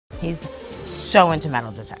He's so into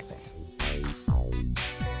metal detecting.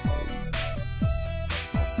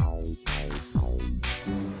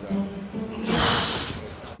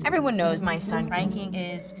 Everyone knows my son, Frankie,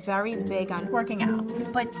 is very big on working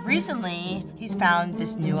out. But recently, he's found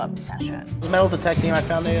this new obsession. It was metal detecting. I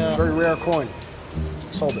found a very rare coin.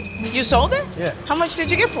 Sold it. You sold it? Yeah. How much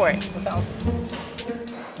did you get for it? $1,000.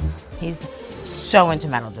 He's so into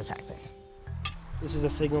metal detecting. This is a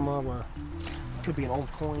Sigma, could be an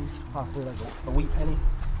old coin, possibly like a wheat penny.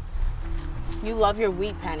 You love your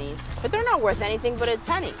wheat pennies, but they're not worth anything but a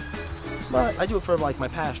penny. But I do it for like my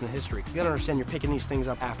passion and history. You gotta understand, you're picking these things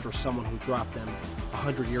up after someone who dropped them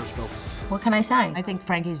 100 years ago. What can I say? I think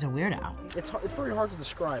Frankie's a weirdo. It's very hard to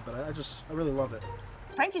describe, but I really love it.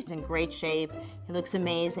 Frankie's in great shape, he looks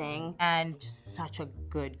amazing, and just such a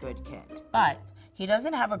good kid. But he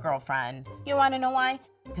doesn't have a girlfriend. You wanna know why?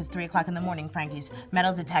 Because 3 o'clock in the morning, Frankie's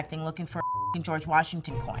metal detecting looking for a George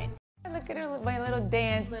Washington coin. Look at her, my little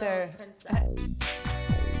dancer.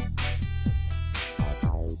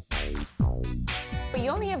 But you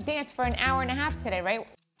only have dance for an hour and a half today, right?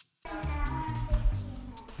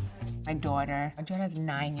 My daughter, Audriana's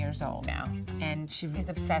 9 years old now, and she is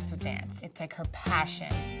obsessed with dance. It's like her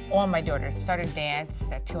passion. All my daughters started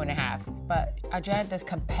dance at 2.5, but Audriana does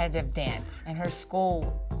competitive dance, and her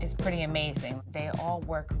school is pretty amazing. They all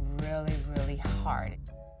work really hard.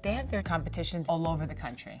 They have their competitions all over the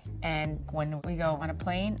country. And when we go on a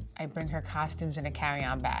plane, I bring her costumes in a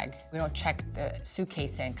carry-on bag. We don't check the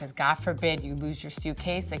suitcase in, because God forbid you lose your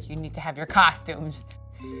suitcase, like you need to have your costumes.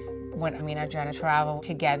 When me and Audriana travel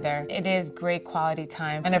together, it is great quality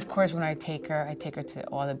time. And of course, when I take her to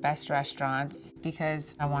all the best restaurants,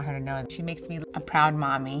 because I want her to know that she makes me a proud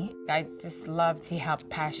mommy. I just love to see how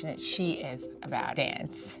passionate she is about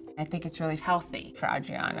dance. I think it's really healthy for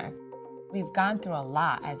Audriana. We've gone through a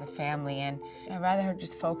lot as a family, and I'd rather her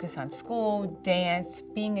just focus on school, dance,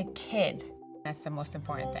 being a kid. That's the most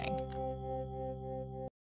important thing.